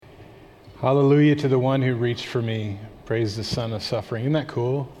Hallelujah to the one who reached for me. Praise the Son of suffering. Isn't that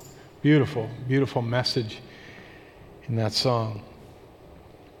cool? Beautiful, beautiful message in that song.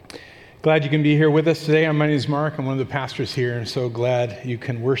 Glad you can be here with us today. My name is Mark. I'm one of the pastors here, and so glad you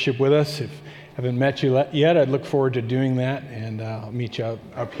can worship with us. If I haven't met you yet, I'd look forward to doing that, and I'll meet you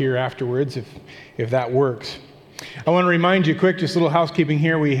up here afterwards if that works. I want to remind you quick, just a little housekeeping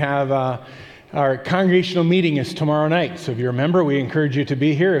here. We have our congregational meeting is tomorrow night. So if you're a member, we encourage you to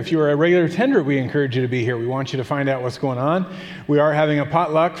be here. If you're a regular attender, we encourage you to be here. We want you to find out what's going on. We are having a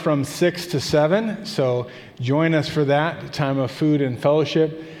potluck from 6 to 7. So join us for that time of food and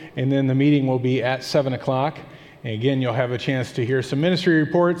fellowship. And then the meeting will be at 7 o'clock. And again, you'll have a chance to hear some ministry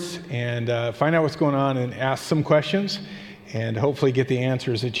reports and find out what's going on and ask some questions and hopefully get the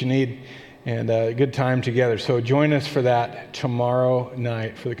answers that you need and a good time together. So join us for that tomorrow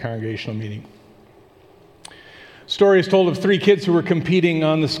night for the congregational meeting. Story is told of 3 kids who were competing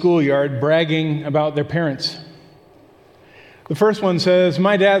on the schoolyard, bragging about their parents. The first one says,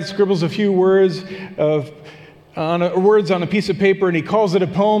 "My dad scribbles a few words on a piece of paper, and he calls it a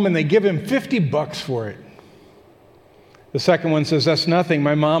poem, and they give him $50 for it." The second one says, "That's nothing.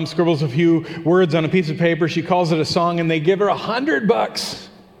 My mom scribbles a few words on a piece of paper. She calls it a song, and they give her $100.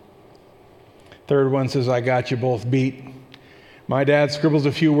 Third one says, "I got you both beat. My dad scribbles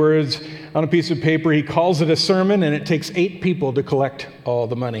a few words on a piece of paper. He calls it a sermon, and it takes 8 people to collect all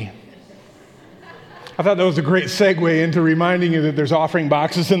the money." I thought that was a great segue into reminding you that there's offering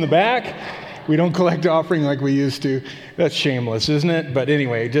boxes in the back. We don't collect offering like we used to. That's shameless, isn't it? But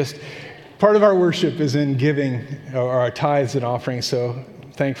anyway, just part of our worship is in giving our tithes and offerings. So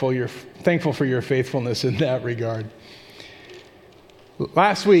thankful for your faithfulness in that regard.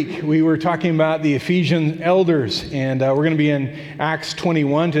 Last week, we were talking about the Ephesian elders, and we're going to be in Acts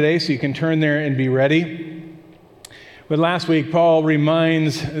 21 today, so you can turn there and be ready. But last week, Paul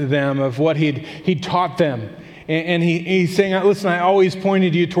reminds them of what he'd taught them. And he's saying, listen, I always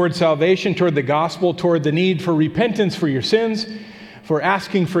pointed you toward salvation, toward the gospel, toward the need for repentance for your sins, for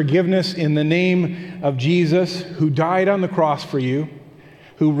asking forgiveness in the name of Jesus, who died on the cross for you,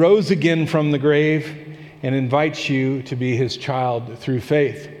 who rose again from the grave, and invites you to be his child through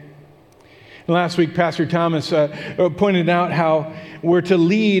faith. And last week, Pastor Thomas pointed out how we're to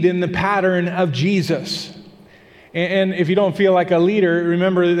lead in the pattern of Jesus. And if you don't feel like a leader,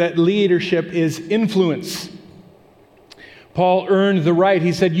 remember that leadership is influence. Paul earned the right.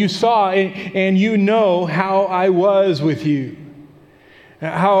 He said, "You saw and you know how I was with you,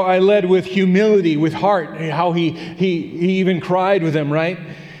 how I led with humility, with heart, how he even cried with them, right?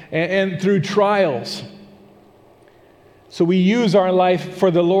 And through trials." So we use our life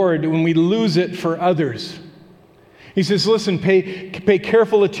for the Lord when we lose it for others. He says, listen, pay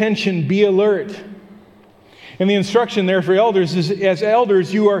careful attention, be alert. And the instruction there for elders is, as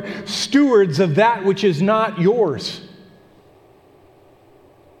elders, you are stewards of that which is not yours.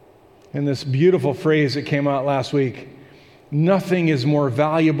 And this beautiful phrase that came out last week, nothing is more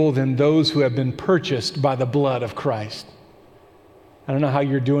valuable than those who have been purchased by the blood of Christ. I don't know how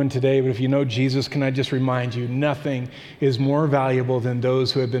you're doing today, but if you know Jesus, can I just remind you, nothing is more valuable than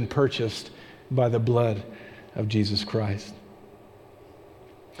those who have been purchased by the blood of Jesus Christ.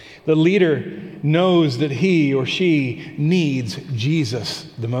 The leader knows that he or she needs Jesus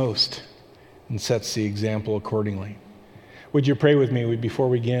the most and sets the example accordingly. Would you pray with me before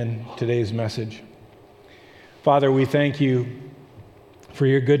we begin today's message? Father, we thank you for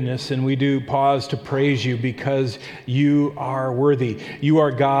your goodness, and we do pause to praise you because you are worthy. You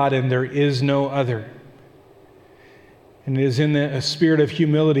are God, and there is no other. And it is in a spirit of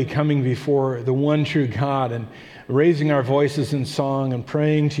humility coming before the one true God and raising our voices in song and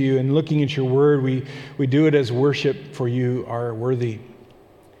praying to you and looking at your word. We do it as worship, for you are worthy.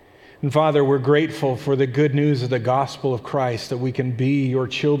 And Father, we're grateful for the good news of the gospel of Christ, that we can be your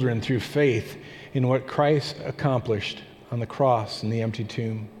children through faith in what Christ accomplished on the cross and the empty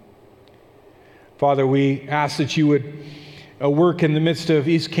tomb. Father, we ask that you would work in the midst of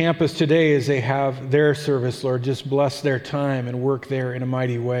East Campus today as they have their service, Lord. Just bless their time and work there in a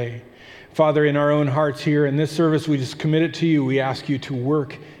mighty way. Father, in our own hearts here in this service, we just commit it to you. We ask you to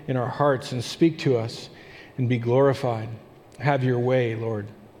work in our hearts and speak to us and be glorified. Have your way, Lord.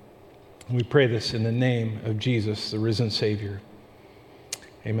 We pray this in the name of Jesus, the risen Savior.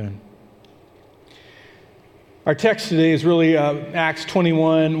 Amen. Our text today is really Acts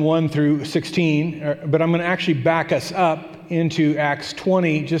 21, 1 through 16, but I'm going to actually back us up into Acts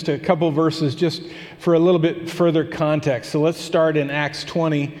 20, just a couple verses, just for a little bit further context. So let's start in Acts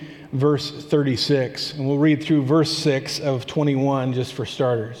 20, verse 36, and we'll read through verse 6 of 21 just for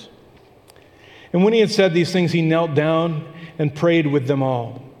starters. And when he had said these things, he knelt down and prayed with them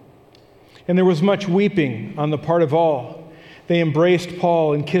all. And there was much weeping on the part of all. They embraced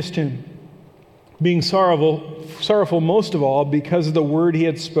Paul and kissed him, being sorrowful most of all because of the word he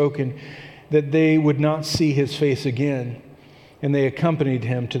had spoken, that they would not see his face again. And they accompanied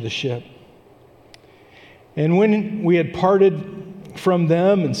him to the ship. And when we had parted from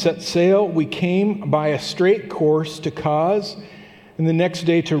them and set sail, we came by a straight course to Cos, and the next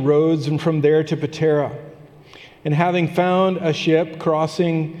day to Rhodes, and from there to Patara. And having found a ship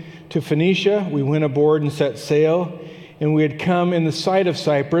crossing to Phoenicia, we went aboard and set sail. And we had come in the sight of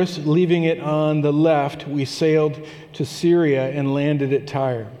Cyprus. Leaving it on the left, we sailed to Syria and landed at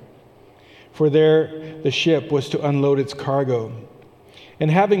Tyre. For there the ship was to unload its cargo.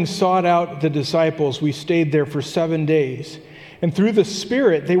 And having sought out the disciples, we stayed there for 7 days. And through the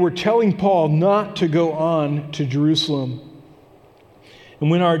Spirit, they were telling Paul not to go on to Jerusalem.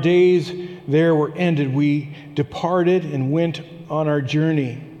 And when our days there were ended, we departed and went on our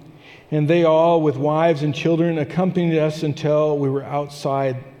journey. And they all, with wives and children, accompanied us until we were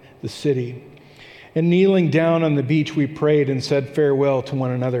outside the city. And kneeling down on the beach, we prayed and said farewell to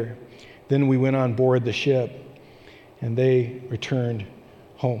one another. Then we went on board the ship, and they returned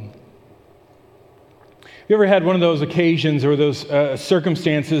home. You ever had one of those occasions or those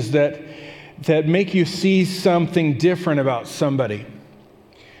circumstances that make you see something different about somebody?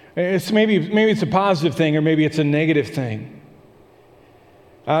 Maybe it's a positive thing, or maybe it's a negative thing.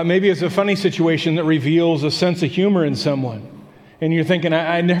 Maybe it's a funny situation that reveals a sense of humor in someone. And you're thinking,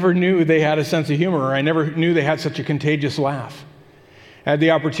 I never knew they had a sense of humor, or I never knew they had such a contagious laugh. I had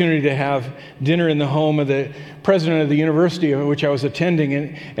the opportunity to have dinner in the home of the president of the university of which I was attending,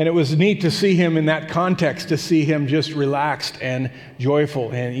 and it was neat to see him in that context, to see him just relaxed and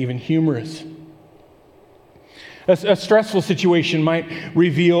joyful and even humorous. A stressful situation might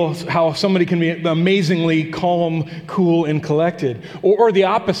reveal how somebody can be amazingly calm, cool, and collected. Or the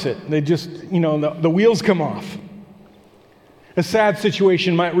opposite. They just, the wheels come off. A sad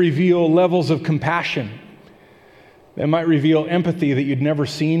situation might reveal levels of compassion. It might reveal empathy that you'd never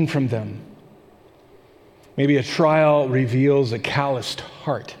seen from them. Maybe a trial reveals a calloused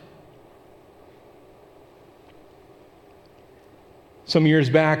heart. Some years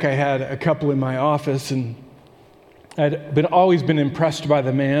back, I had a couple in my office, and I'd always been impressed by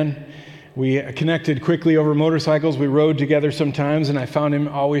the man. We connected quickly over motorcycles. We rode together sometimes, and I found him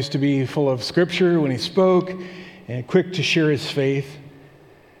always to be full of scripture when he spoke and quick to share his faith.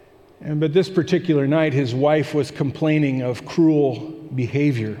 But this particular night, his wife was complaining of cruel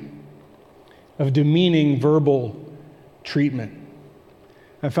behavior, of demeaning verbal treatment.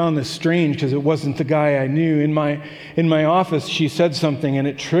 I found this strange because it wasn't the guy I knew. In my office, she said something, and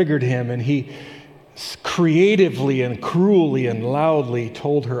it triggered him, and he creatively and cruelly and loudly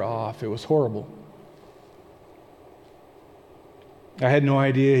told her off. It was horrible. I had no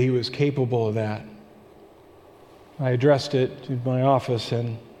idea he was capable of that. I addressed it in my office,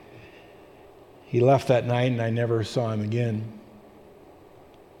 and he left that night, and I never saw him again.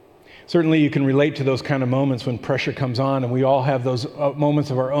 Certainly you can relate to those kind of moments when pressure comes on, and we all have those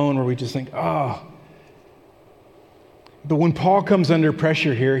moments of our own where we just think, But when Paul comes under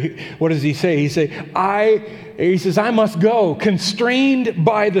pressure here, what does he say? He says, I must go, constrained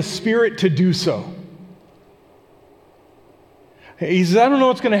by the Spirit to do so. He says, I don't know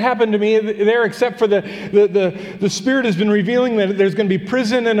what's going to happen to me there except for the Spirit has been revealing that there's going to be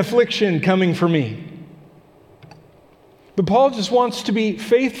prison and affliction coming for me. But Paul just wants to be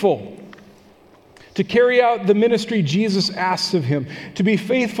faithful, to carry out the ministry Jesus asks of him, to be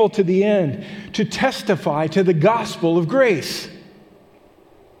faithful to the end, to testify to the gospel of grace.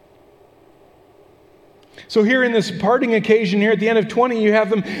 So here in this parting occasion here at the end of 20, you have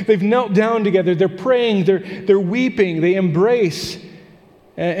them, they've knelt down together, they're praying, they're weeping, they embrace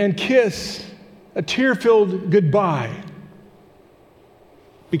and kiss a tear-filled goodbye,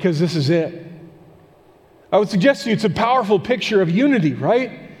 because this is it. I would suggest to you it's a powerful picture of unity,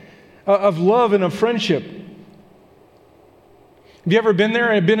 right? Of love and of friendship. Have you ever been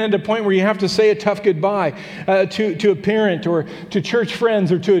there and been at a point where you have to say a tough goodbye to a parent or to church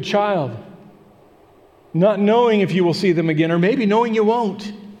friends or to a child? Not knowing if you will see them again, or maybe knowing you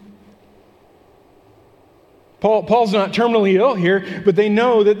won't. Paul's not terminally ill here, but they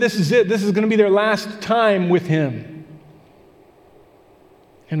know that this is it. This is going to be their last time with him.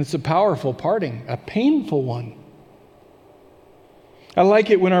 And it's a powerful parting, a painful one. I like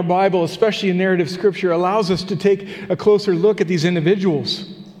it when our Bible, especially in narrative scripture, allows us to take a closer look at these individuals.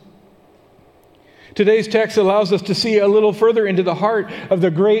 Today's text allows us to see a little further into the heart of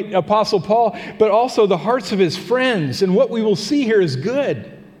the great Apostle Paul, but also the hearts of his friends. And what we will see here is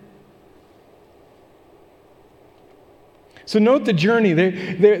good. So note the journey.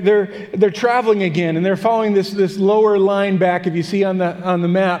 They're traveling again, and they're following this lower line back, if you see on the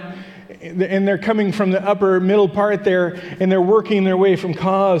map. And they're coming from the upper middle part there, and they're working their way from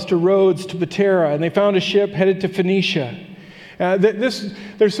Kos to Rhodes to Patara. And they found a ship headed to Phoenicia.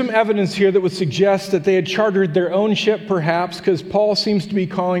 There's some evidence here that would suggest that they had chartered their own ship, perhaps, because Paul seems to be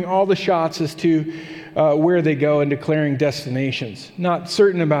calling all the shots as to where they go and declaring destinations. Not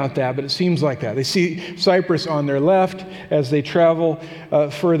certain about that, but it seems like that. They see Cyprus on their left as they travel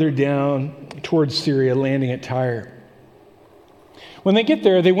further down towards Syria, landing at Tyre. When they get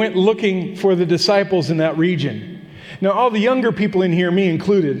there, they went looking for the disciples in that region. Now, all the younger people in here, me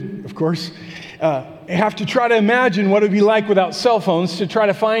included, of course, have to try to imagine what it would be like without cell phones to try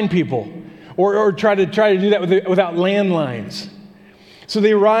to find people, or try to do that without landlines. So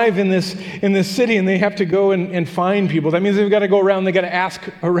they arrive in this city, and they have to go and find people. That means they've got to go around. They've got to ask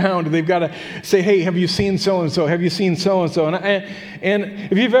around. They've got to say, "Hey, have you seen so and so? Have you seen so and so?" And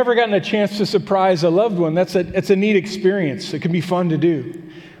if you've ever gotten a chance to surprise a loved one, it's a neat experience. It can be fun to do.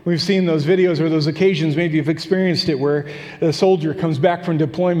 We've seen those videos or those occasions. Maybe you've experienced it where a soldier comes back from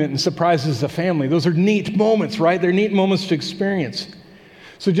deployment and surprises the family. Those are neat moments, right? They're neat moments to experience.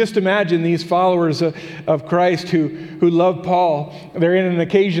 So just imagine these followers of Christ who love Paul. They're in an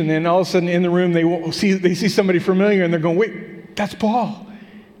occasion, and all of a sudden in the room they see somebody familiar, and they're going, "Wait, that's Paul."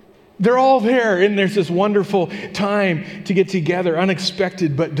 They're all there, and there's this wonderful time to get together,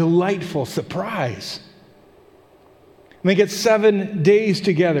 unexpected but delightful surprise. And they get 7 days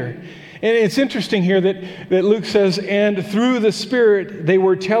together. And it's interesting here that Luke says, and through the Spirit they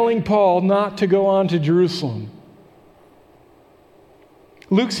were telling Paul not to go on to Jerusalem.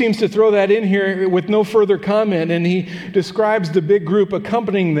 Luke seems to throw that in here with no further comment, and he describes the big group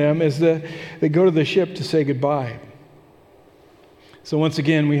accompanying them as they go to the ship to say goodbye. So once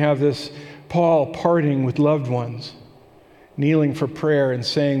again, we have this Paul parting with loved ones, kneeling for prayer and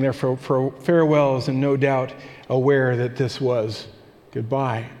saying their farewells, and no doubt aware that this was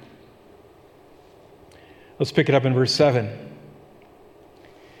goodbye. Let's pick it up in verse 7.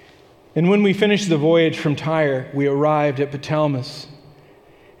 And when we finished the voyage from Tyre, we arrived at Ptolemais,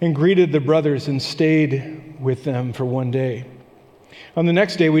 and greeted the brothers and stayed with them for 1 day. On the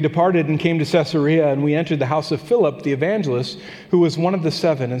next day we departed and came to Caesarea, and we entered the house of Philip the evangelist, who was one of the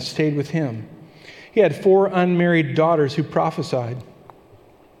 7, and stayed with him. He had 4 unmarried daughters who prophesied.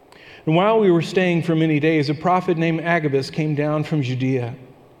 And while we were staying for many days, a prophet named Agabus came down from Judea.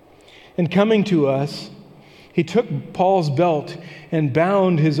 And coming to us, he took Paul's belt and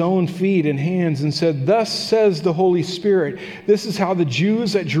bound his own feet and hands and said, "Thus says the Holy Spirit, this is how the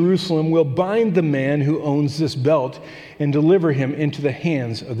Jews at Jerusalem will bind the man who owns this belt and deliver him into the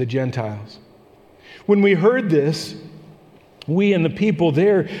hands of the Gentiles." When we heard this, we and the people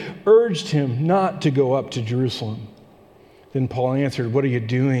there urged him not to go up to Jerusalem. Then Paul answered, "What are you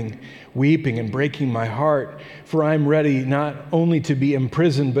doing, weeping and breaking my heart? For I am ready not only to be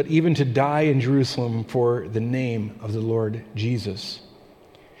imprisoned, but even to die in Jerusalem for the name of the Lord Jesus."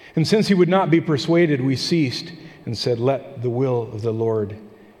 And since he would not be persuaded, we ceased and said, "Let the will of the Lord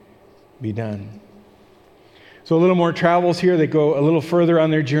be done." So a little more travels here. They go a little further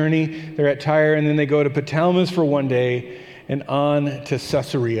on their journey. They're at Tyre, and then they go to Ptolemais for 1 day and on to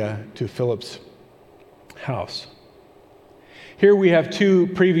Caesarea, to Philip's house. Here we have 2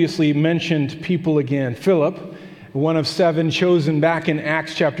 previously mentioned people again. Philip, one of 7 chosen back in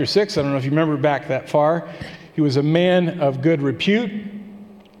Acts chapter 6. I don't know if you remember back that far. He was a man of good repute,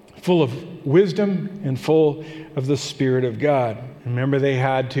 full of wisdom and full of the Spirit of God. Remember, they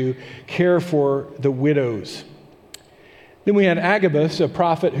had to care for the widows. Then we had Agabus, a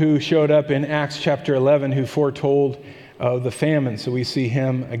prophet who showed up in Acts chapter 11, who foretold of the famine. So we see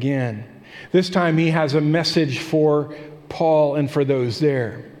him again. This time he has a message for Paul and for those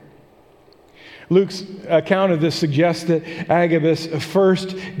there. Luke's account of this suggests that Agabus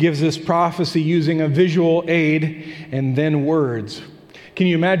first gives this prophecy using a visual aid and then words. Can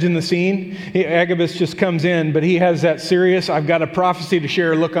you imagine the scene? Agabus just comes in, but he has that serious, "I've got a prophecy to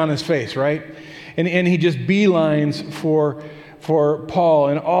share" look on his face, right? And he just beelines for Paul,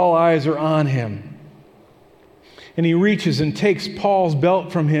 and all eyes are on him. And he reaches and takes Paul's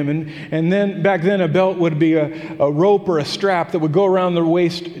belt from him. And then back then a belt would be a rope or a strap that would go around the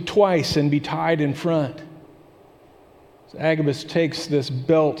waist twice and be tied in front. So Agabus takes this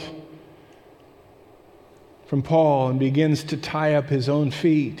belt from Paul and begins to tie up his own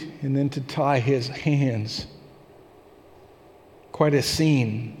feet and then to tie his hands. Quite a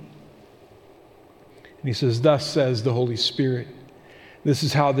scene. And he says, "Thus says the Holy Spirit. This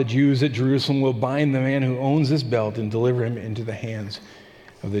is how the Jews at Jerusalem will bind the man who owns this belt and deliver him into the hands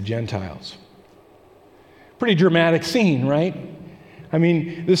of the Gentiles." Pretty dramatic scene, right? I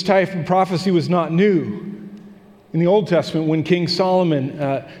mean, this type of prophecy was not new. In the Old Testament, when King Solomon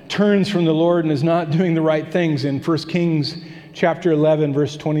turns from the Lord and is not doing the right things, in 1 Kings chapter 11,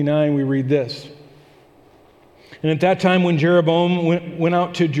 verse 29, we read this. And at that time when Jeroboam went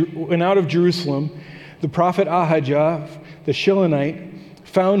out of Jerusalem, the prophet Ahijah, the Shilonite,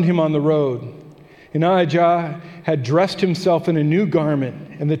 found him on the road. And Ahijah had dressed himself in a new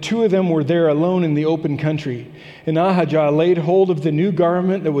garment, and the two of them were there alone in the open country. And Ahijah laid hold of the new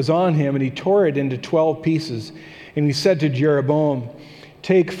garment that was on him, and he tore it into 12 pieces. And he said to Jeroboam,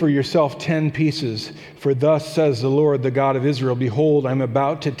 "Take for yourself 10 pieces, for thus says the Lord, the God of Israel, behold, I'm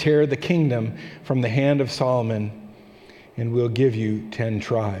about to tear the kingdom from the hand of Solomon, and will give you 10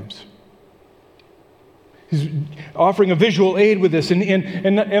 tribes." He's offering a visual aid with this.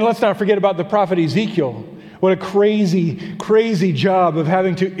 And let's not forget about the prophet Ezekiel. What a crazy, crazy job of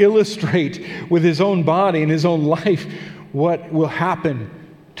having to illustrate with his own body and his own life what will happen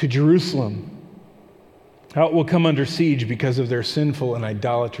to Jerusalem. How it will come under siege because of their sinful and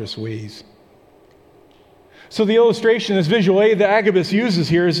idolatrous ways. So the illustration, this visual aid that Agabus uses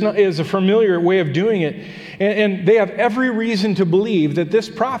here is a familiar way of doing it. And they have every reason to believe that this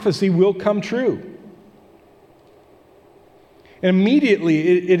prophecy will come true. And immediately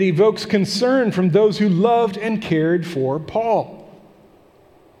it evokes concern from those who loved and cared for Paul.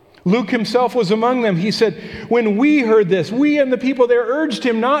 Luke himself was among them. He said, when we heard this, we and the people there urged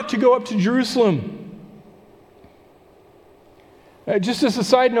him not to go up to Jerusalem. Just as a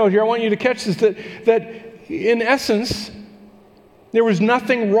side note here, I want you to catch this, that in essence, there was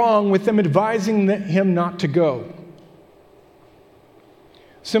nothing wrong with them advising him not to go.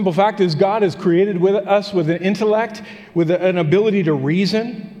 Simple fact is, God has created us with an intellect, with an ability to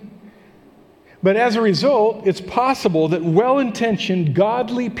reason. But as a result, it's possible that well-intentioned,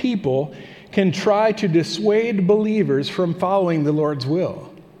 godly people can try to dissuade believers from following the Lord's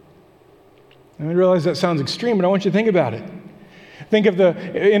will. And I realize that sounds extreme, but I want you to think about it. Think of the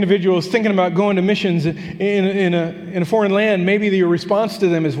individuals thinking about going to missions in a foreign land. Maybe your response to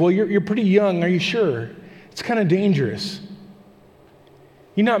them is, well, you're pretty young, are you sure? It's kind of dangerous.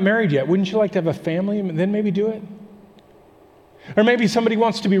 You're not married yet. Wouldn't you like to have a family and then maybe do it? Or maybe somebody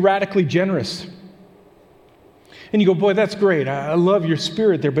wants to be radically generous. And you go, boy, that's great. I love your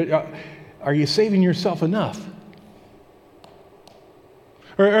spirit there, but are you saving yourself enough?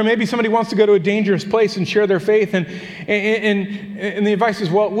 Or maybe somebody wants to go to a dangerous place and share their faith, and the advice is,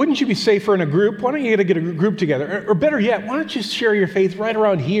 well, wouldn't you be safer in a group? Why don't you get a group together? Or better yet, why don't you share your faith right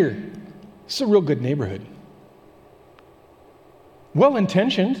around here? It's a real good neighborhood.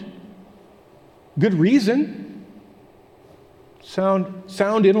 Well-intentioned, good reason,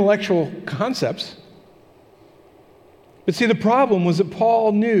 sound intellectual concepts. But see, the problem was that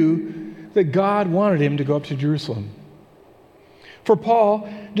Paul knew that God wanted him to go up to Jerusalem. For Paul,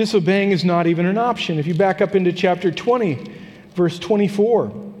 disobeying is not even an option. If you back up into chapter 20, verse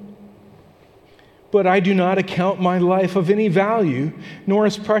 24. But I do not account my life of any value, nor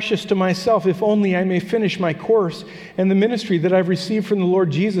as precious to myself, if only I may finish my course and the ministry that I've received from the Lord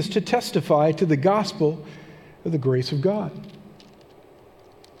Jesus to testify to the gospel of the grace of God.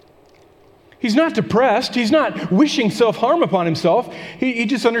 He's not depressed. He's not wishing self-harm upon himself. He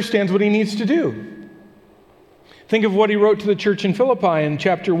just understands what he needs to do. Think of what he wrote to the church in Philippi in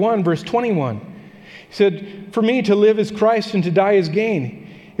chapter 1, verse 21. He said, "For me to live is Christ and to die is gain.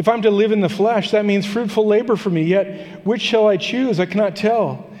 If I'm to live in the flesh, that means fruitful labor for me. Yet which shall I choose? I cannot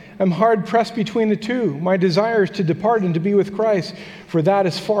tell. I'm hard pressed between the two. My desire is to depart and to be with Christ, for that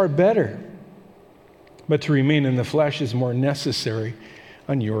is far better. But to remain in the flesh is more necessary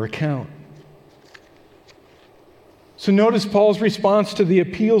on your account." So notice Paul's response to the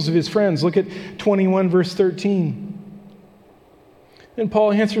appeals of his friends. Look at 21, verse 13. And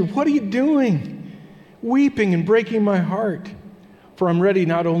Paul answered, "What are you doing? Weeping and breaking my heart. For I'm ready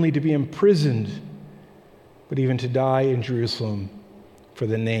not only to be imprisoned, but even to die in Jerusalem for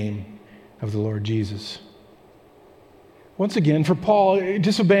the name of the Lord Jesus." Once again, for Paul,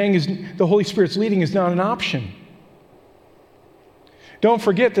 disobeying the Holy Spirit's leading is not an option. Don't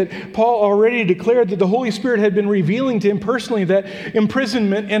forget that Paul already declared that the Holy Spirit had been revealing to him personally that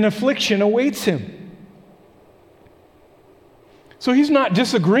imprisonment and affliction awaits him. So he's not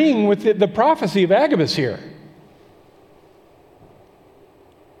disagreeing with the prophecy of Agabus here.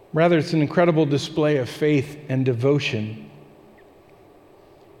 Rather, it's an incredible display of faith and devotion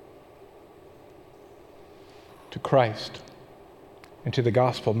to Christ and to the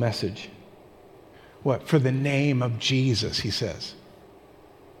gospel message. What? For the name of Jesus, he says.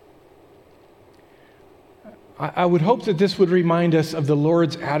 I would hope that this would remind us of the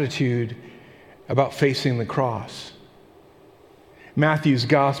Lord's attitude about facing the cross. Matthew's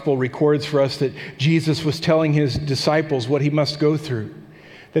gospel records for us that Jesus was telling his disciples what he must go through,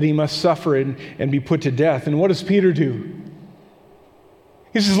 that he must suffer and be put to death. And what does Peter do?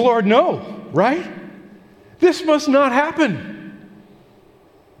 He says, Lord, no, right? This must not happen.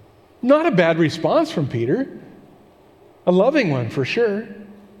 Not a bad response from Peter. A loving one for sure.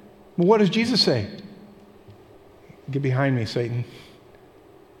 But what does Jesus say? Get behind me, Satan.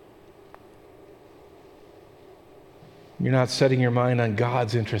 You're not setting your mind on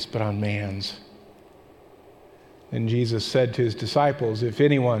God's interest, but on man's. And Jesus said to his disciples, if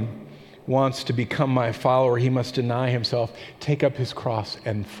anyone wants to become my follower, he must deny himself, take up his cross,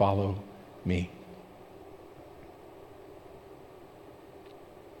 and follow me.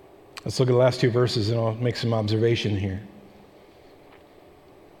 Let's look at the last two verses and I'll make some observation here.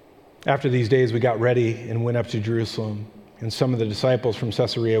 After these days, we got ready and went up to Jerusalem, and some of the disciples from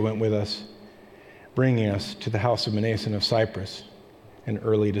Caesarea went with us, bringing us to the house of Mnason of Cyprus, an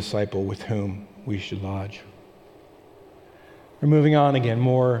early disciple with whom we should lodge. We're moving on again,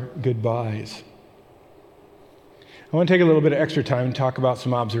 more goodbyes. I want to take a little bit of extra time and talk about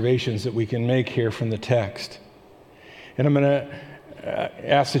some observations that we can make here from the text. And I'm going to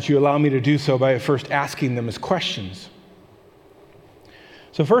ask that you allow me to do so by first asking them as questions.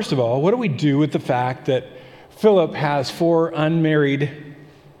 So first of all, what do we do with the fact that Philip has 4 unmarried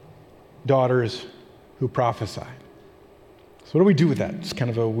daughters who prophesy? So what do we do with that? It's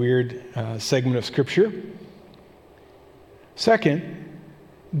kind of a weird segment of Scripture. Second,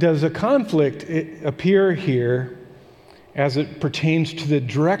 does a conflict appear here as it pertains to the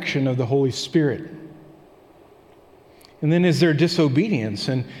direction of the Holy Spirit? And then is there disobedience?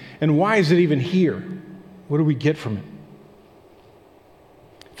 And why is it even here? What do we get from it?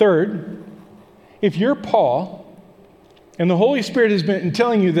 Third, if you're Paul, and the Holy Spirit has been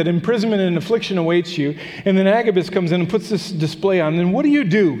telling you that imprisonment and affliction awaits you, and then Agabus comes in and puts this display on, then what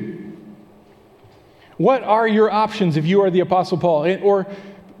do? What are your options if you are the Apostle Paul? Or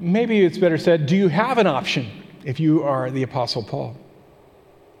maybe it's better said, do you have an option if you are the Apostle Paul?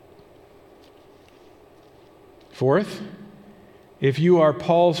 Fourth, if you are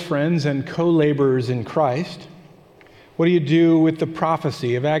Paul's friends and co-laborers in Christ, what do you do with the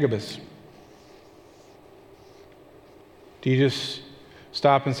prophecy of Agabus? Do you just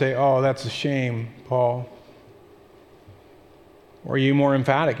stop and say, oh, that's a shame, Paul? Or are you more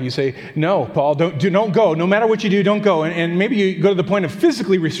emphatic? You say, no, Paul, don't go. No matter what you do, don't go. And maybe you go to the point of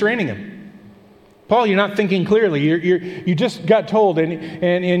physically restraining him. Paul, you're not thinking clearly. You just got told,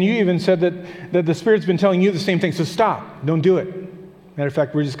 and you even said that the Spirit's been telling you the same thing. So stop. Don't do it. Matter of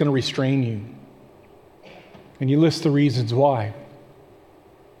fact, we're just going to restrain you. And you list the reasons why.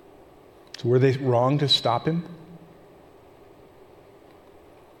 So were they wrong to stop him?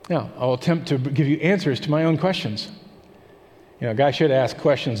 Now, I'll attempt to give you answers to my own questions. You know, a guy should ask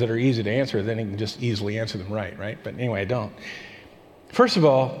questions that are easy to answer, then he can just easily answer them right? But anyway, I don't. First of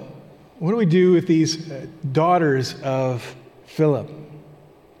all, what do we do with these daughters of Philip?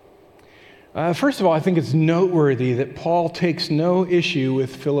 First of all, I think it's noteworthy that Paul takes no issue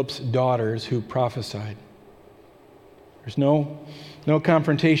with Philip's daughters who prophesied. There's no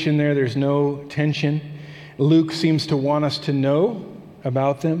confrontation there. There's no tension. Luke seems to want us to know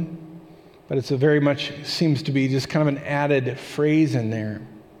about them, but it's a very much seems to be just kind of an added phrase in there.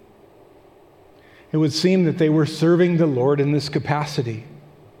 It would seem that they were serving the Lord in this capacity.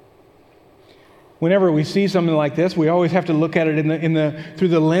 Whenever we see something like this, we always have to look at it through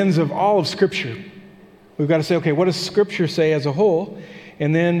the lens of all of Scripture. We've got to say, okay, what does Scripture say as a whole?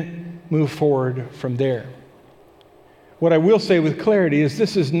 And then move forward from there. What I will say with clarity is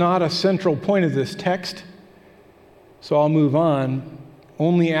this is not a central point of this text, so I'll move on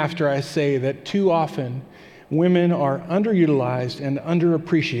only after I say that too often women are underutilized and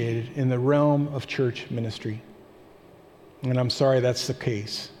underappreciated in the realm of church ministry. And I'm sorry that's the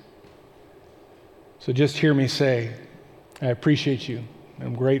case. So just hear me say, I appreciate you.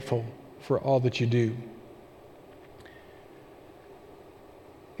 I'm grateful for all that you do.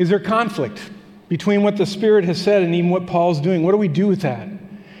 Is there conflict between what the Spirit has said and even what Paul's doing? What do we do with that?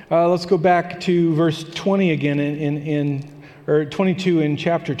 Let's go back to verse 20 again or 22 in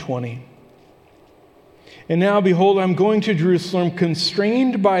chapter 20. And now, behold, I'm going to Jerusalem,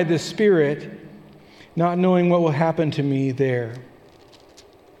 constrained by the Spirit, not knowing what will happen to me there.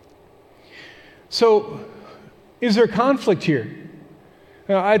 So, is there conflict here?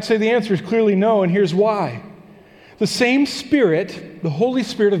 I'd say the answer is clearly no, and here's why. The same Spirit, the Holy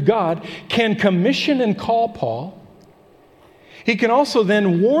Spirit of God, can commission and call Paul. He can also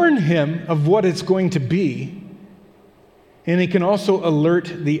then warn him of what it's going to be. And he can also alert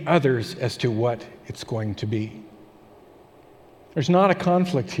the others as to what it's going to be. There's not a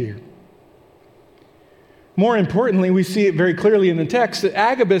conflict here. More importantly, we see it very clearly in the text that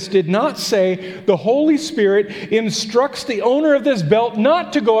Agabus did not say the Holy Spirit instructs the owner of this belt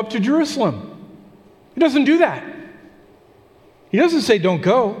not to go up to Jerusalem. He doesn't do that. He doesn't say don't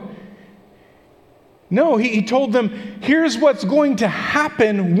go. No, he told them, here's what's going to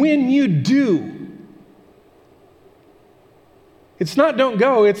happen when you do. It's not don't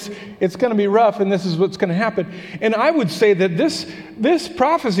go, it's going to be rough, and this is what's going to happen. And I would say that this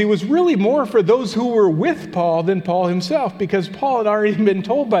prophecy was really more for those who were with Paul than Paul himself, because Paul had already been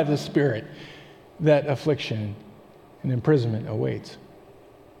told by the Spirit that affliction and imprisonment awaits.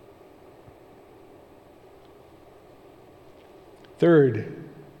 Third,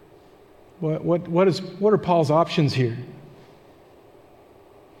 what are Paul's options here?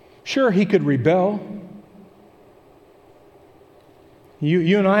 Sure, he could rebel.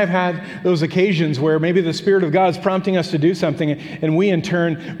 You and I have had those occasions where maybe the Spirit of God is prompting us to do something and we in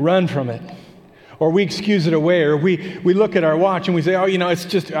turn run from it. Or we excuse it away, or we look at our watch and we say, it's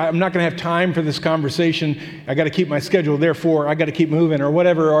just, I'm not going to have time for this conversation. I got to keep my schedule, therefore I got to keep moving, or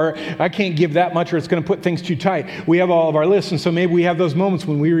whatever, or I can't give that much or it's going to put things too tight. We have all of our lists, and so maybe we have those moments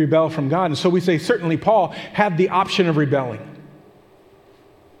when we rebel from God. And so we say, certainly Paul had the option of rebelling.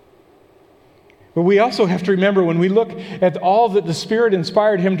 But we also have to remember when we look at all that the Spirit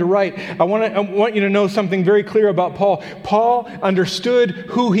inspired him to write, I want you to know something very clear about Paul. Paul understood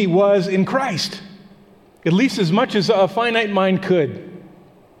who he was in Christ, at least as much as a finite mind could.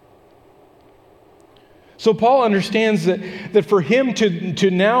 So Paul understands that for him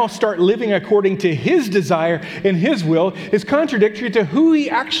to now start living according to his desire and his will is contradictory to who he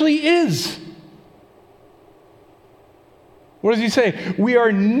actually is. What does he say? We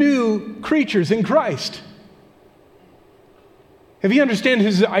are new creatures in Christ. If he understands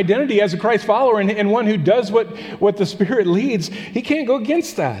his identity as a Christ follower and one who does what the Spirit leads, he can't go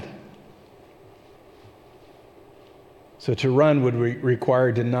against that. So to run would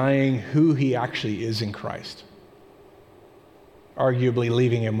require denying who he actually is in Christ, arguably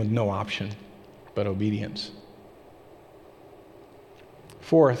leaving him with no option but obedience.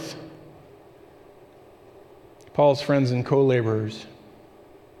 Fourth, Paul's friends and co-laborers.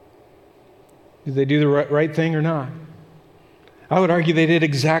 Did they do the right thing or not? I would argue they did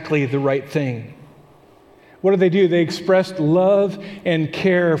exactly the right thing. What did they do? They expressed love and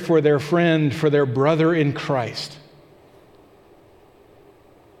care for their friend, for their brother in Christ.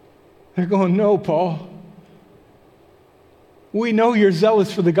 They're going, no, Paul. We know you're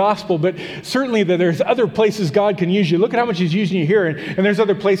zealous for the gospel, but certainly that there's other places God can use you. Look at how much he's using you here, and there's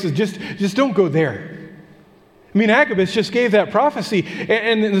other places. Just don't go there. I mean, Agabus just gave that prophecy,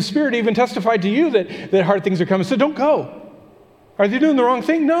 and the Spirit even testified to you that hard things are coming. So don't go. Are they doing the wrong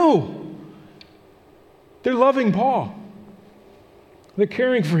thing? No. They're loving Paul. They're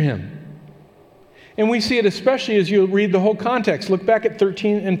caring for him. And we see it especially as you read the whole context. Look back at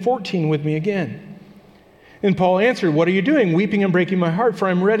 13 and 14 with me again. And Paul answered, "What are you doing? Weeping and breaking my heart, for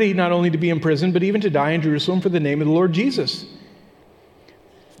I'm ready not only to be imprisoned, but even to die in Jerusalem for the name of the Lord Jesus."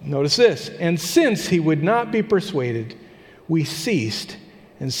 Notice this. And since he would not be persuaded, we ceased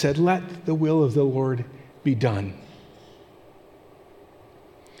and said, "Let the will of the Lord be done."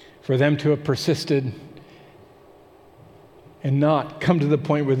 For them to have persisted and not come to the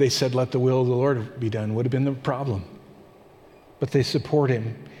point where they said, "Let the will of the Lord be done," would have been the problem. But they support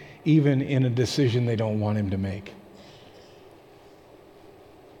him even in a decision they don't want him to make.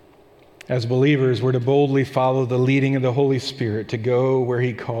 As believers, we're to boldly follow the leading of the Holy Spirit to go where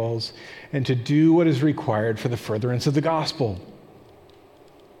he calls and to do what is required for the furtherance of the gospel.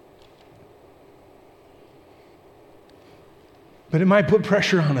 But it might put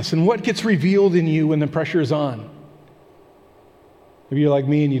pressure on us. And what gets revealed in you when the pressure is on? Maybe you're like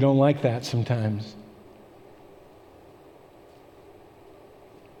me and you don't like that sometimes.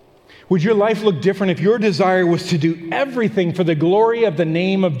 Would your life look different if your desire was to do everything for the glory of the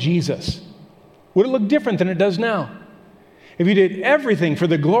name of Jesus? Would it look different than it does now? If you did everything for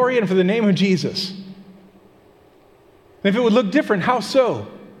the glory and for the name of Jesus. And if it would look different, how so?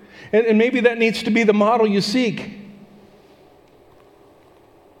 And maybe that needs to be the model you seek.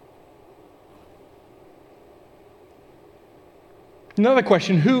 Another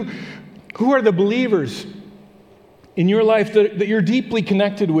question, who are the believers in your life that you're deeply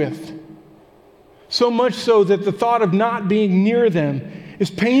connected with? So much so that the thought of not being near them is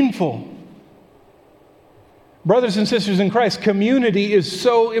painful. Brothers and sisters in Christ, community is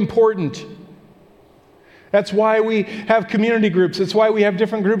so important. That's why we have community groups. That's why we have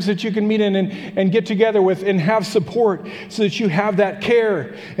different groups that you can meet in and get together with and have support so that you have that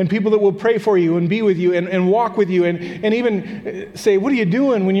care and people that will pray for you and be with you and walk with you and even say, what are you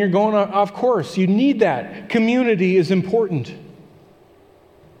doing when you're going off course? You need that. Community is important.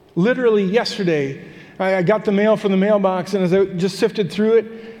 Literally yesterday, I got the mail from the mailbox, and as I just sifted through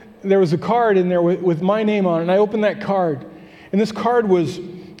it, there was a card in there with my name on it, and I opened that card. And this card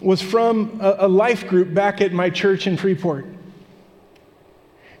was from a life group back at my church in Freeport.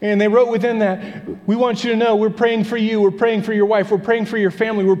 And they wrote within that, we want you to know we're praying for you, we're praying for your wife, we're praying for your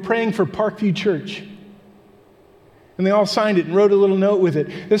family, we're praying for Parkview Church. And they all signed it and wrote a little note with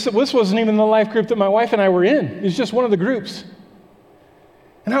it. This wasn't even the life group that my wife and I were in. It was just one of the groups.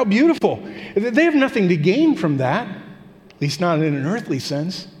 And how beautiful. They have nothing to gain from that, at least not in an earthly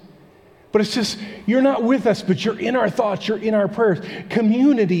sense. But it's just, you're not with us, but you're in our thoughts, you're in our prayers.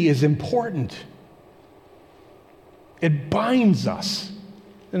 Community is important. It binds us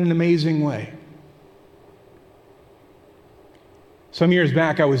in an amazing way. Some years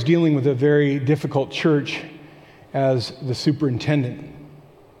back, I was dealing with a very difficult church as the superintendent.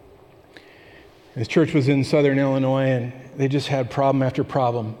 This church was in southern Illinois, and they just had problem after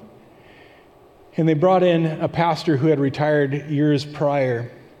problem. And they brought in a pastor who had retired years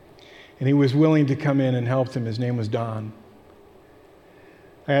prior, and he was willing to come in and help them. His name was Don.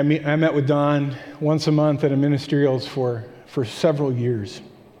 I met with Don once a month at a ministerials for several years.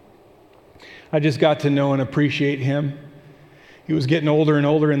 I just got to know and appreciate him. He was getting older and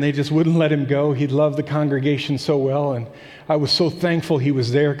older, and they just wouldn't let him go. He loved the congregation so well, and I was so thankful he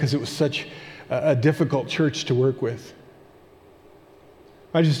was there because it was such a difficult church to work with.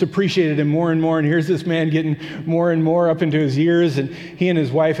 I just appreciated him more and more, and here's this man getting more and more up into his years, and he and his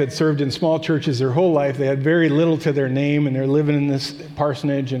wife had served in small churches their whole life. They had very little to their name, and they're living in this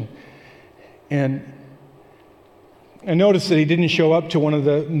parsonage, and I noticed that he didn't show up to one of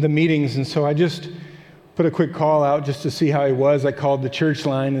the meetings, and so I just put a quick call out just to see how he was. I called the church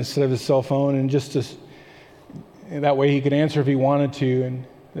line instead of his cell phone, and that way he could answer if he wanted to, and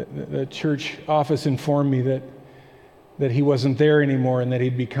the church office informed me that he wasn't there anymore and that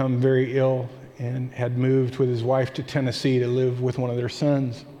he'd become very ill and had moved with his wife to Tennessee to live with one of their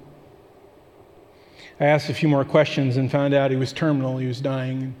sons. I asked a few more questions and found out he was terminal, he was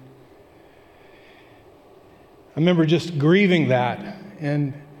dying. I remember just grieving that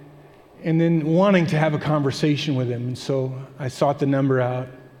and then wanting to have a conversation with him. And so I sought the number out.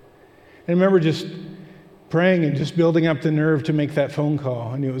 And I remember just praying and just building up the nerve to make that phone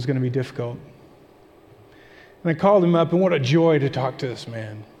call. I knew it was going to be difficult. And I called him up, and what a joy to talk to this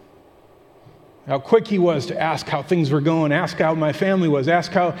man. How quick he was to ask how things were going, ask how my family was,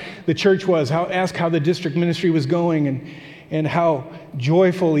 ask how the church was, ask how the district ministry was going, and how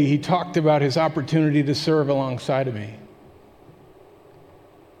joyfully he talked about his opportunity to serve alongside of me.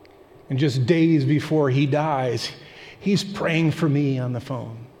 And just days before he dies, he's praying for me on the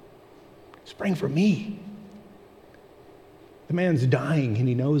phone. He's praying for me. The man's dying, and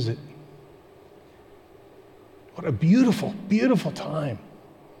he knows it. What a beautiful, beautiful time.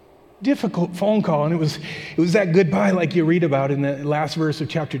 Difficult phone call, and it was that goodbye like you read about in the last verse of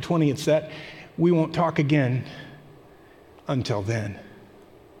chapter 20. It's that we won't talk again until then.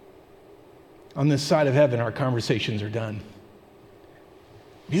 On this side of heaven, our conversations are done.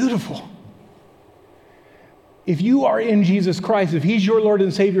 Beautiful. If you are in Jesus Christ, if He's your Lord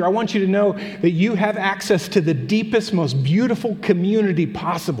and Savior, I want you to know that you have access to the deepest, most beautiful community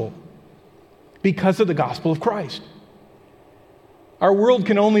possible because of the gospel of Christ. Our world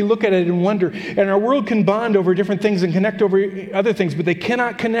can only look at it and wonder, and our world can bond over different things and connect over other things, but they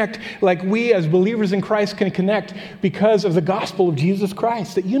cannot connect like we as believers in Christ can connect because of the gospel of Jesus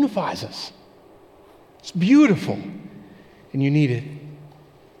Christ that unifies us. It's beautiful, and you need it.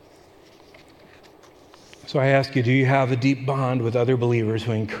 So I ask you, do you have a deep bond with other believers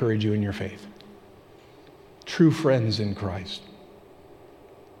who encourage you in your faith? True friends in Christ.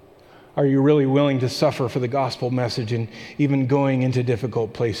 Are you really willing to suffer for the gospel message and even going into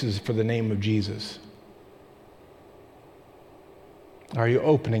difficult places for the name of Jesus? Are you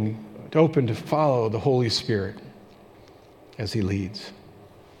open to follow the Holy Spirit as He leads?